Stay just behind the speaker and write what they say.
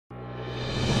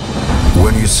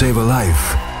When you save a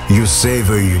life, you save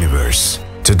a universe.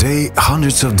 Today,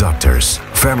 hundreds of doctors,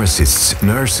 pharmacists,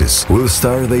 nurses will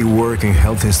start their work in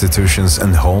health institutions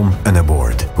and home and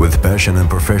abroad. With passion and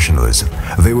professionalism,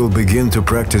 they will begin to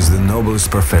practice the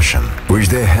noblest profession, which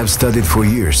they have studied for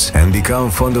years, and become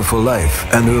fond of for life,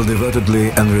 and will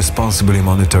devotedly and responsibly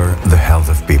monitor the health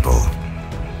of people.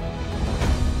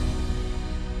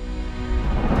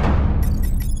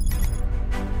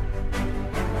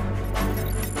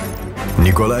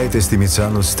 Nicolae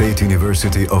Testemițanu State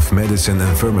University of Medicine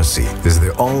and Pharmacy is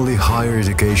the only higher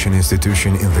education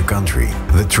institution in the country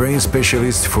that trains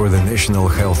specialists for the national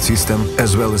health system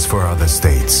as well as for other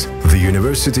states. The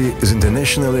university is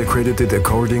internationally accredited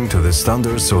according to the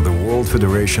standards of the World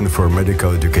Federation for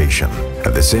Medical Education.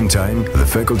 At the same time, the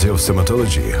Faculty of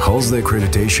Stomatology holds the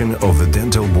accreditation of the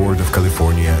Dental Board of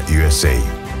California, USA.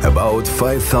 About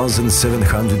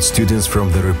 5,700 students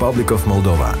from the Republic of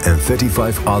Moldova and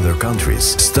 35 other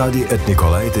countries study at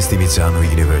Nicolae Testemițanu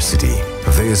University.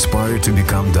 They aspire to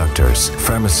become doctors,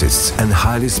 pharmacists, and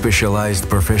highly specialized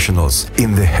professionals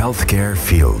in the healthcare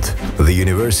field. The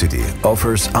university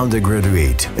offers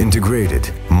undergraduate,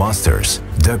 integrated, master's,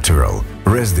 doctoral,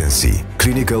 residency,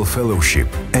 clinical fellowship,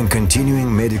 and continuing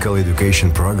medical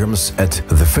education programs at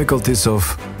the faculties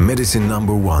of Medicine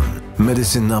Number 1,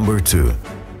 Medicine Number 2,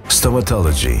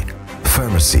 Stomatology,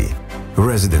 Pharmacy,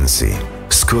 Residency,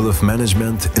 School of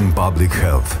Management in Public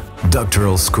Health,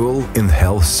 Doctoral School in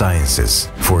Health Sciences.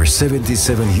 For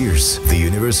 77 years, the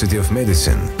University of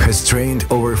Medicine has trained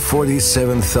over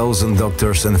 47,000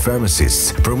 doctors and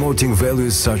pharmacists, promoting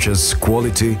values such as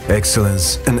quality,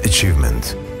 excellence, and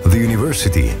achievement. The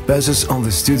university passes on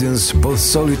the students both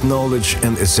solid knowledge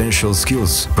and essential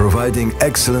skills, providing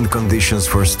excellent conditions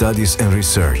for studies and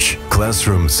research,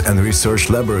 classrooms and research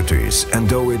laboratories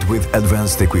endowed with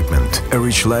advanced equipment, a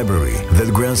rich library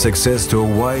that grants access to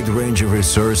a wide range of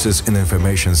resources and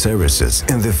information services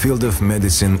in the field of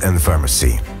medicine and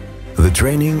pharmacy. The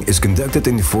training is conducted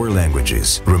in 4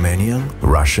 languages: Romanian,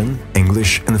 Russian,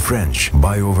 English and French,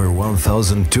 by over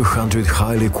 1,200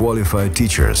 highly qualified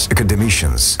teachers,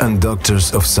 academicians and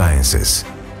doctors of sciences.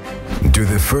 Due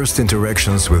to the first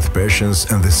interactions with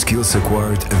patients and the skills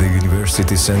acquired at the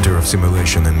University Center of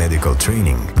Simulation and Medical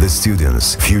Training, the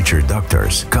students, future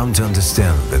doctors, come to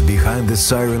understand that behind the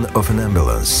siren of an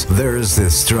ambulance, there is the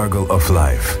struggle of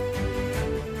life.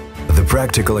 The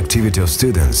practical activity of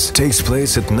students takes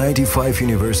place at 95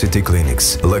 university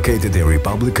clinics located in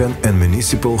Republican and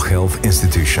municipal health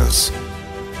institutions.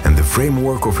 In the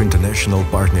framework of international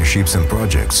partnerships and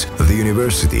projects, the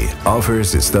university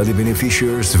offers its study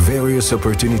beneficiaries various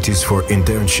opportunities for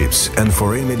internships and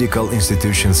foreign medical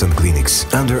institutions and clinics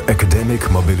under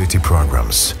academic mobility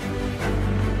programs.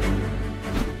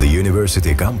 The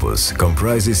university campus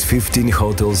comprises 15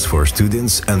 hotels for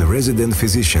students and resident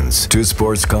physicians, 2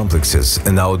 sports complexes,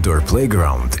 an outdoor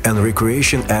playground and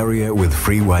recreation area with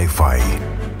free Wi-Fi.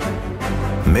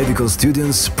 Medical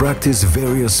students practice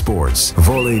various sports: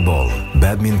 volleyball,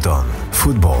 badminton,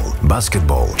 football,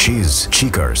 basketball, chess,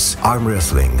 checkers, arm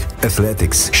wrestling,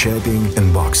 athletics, shaping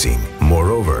and boxing.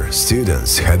 Moreover,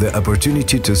 students had the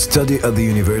opportunity to study at the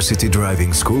university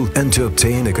driving school and to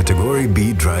obtain a Category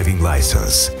B driving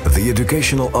license. The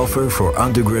educational offer for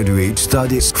undergraduate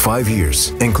studies 5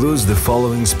 years includes the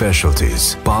following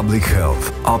specialties: public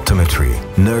health, optometry,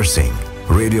 nursing,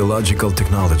 radiological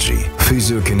technology,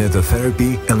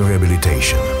 physiokinetotherapy and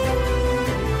rehabilitation.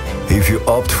 If you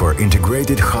opt for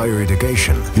integrated higher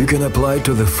education, you can apply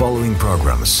to the following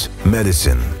programs: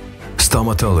 medicine,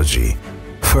 stomatology,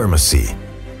 pharmacy.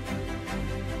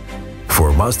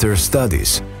 For master's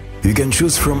studies, you can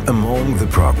choose from among the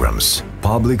programs: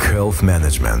 public health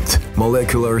management,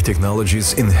 molecular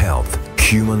technologies in health,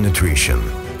 human nutrition,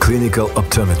 clinical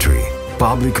optometry,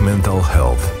 public mental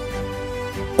health.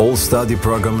 All study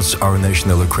programs are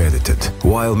nationally accredited,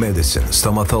 while medicine,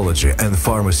 stomatology and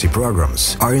pharmacy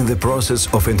programs are in the process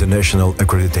of international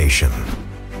accreditation.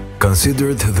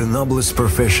 Considered the noblest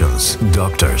professions,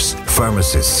 doctors,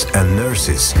 pharmacists and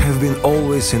nurses have been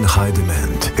always in high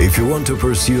demand. If you want to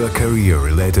pursue a career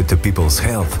related to people's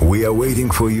health, we are waiting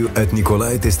for you at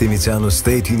Nicolae Testemițanu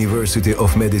State University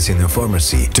of Medicine and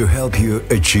Pharmacy to help you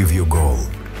achieve your goal.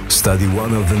 Study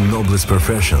one of the noblest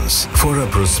professions for a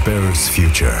prosperous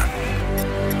future.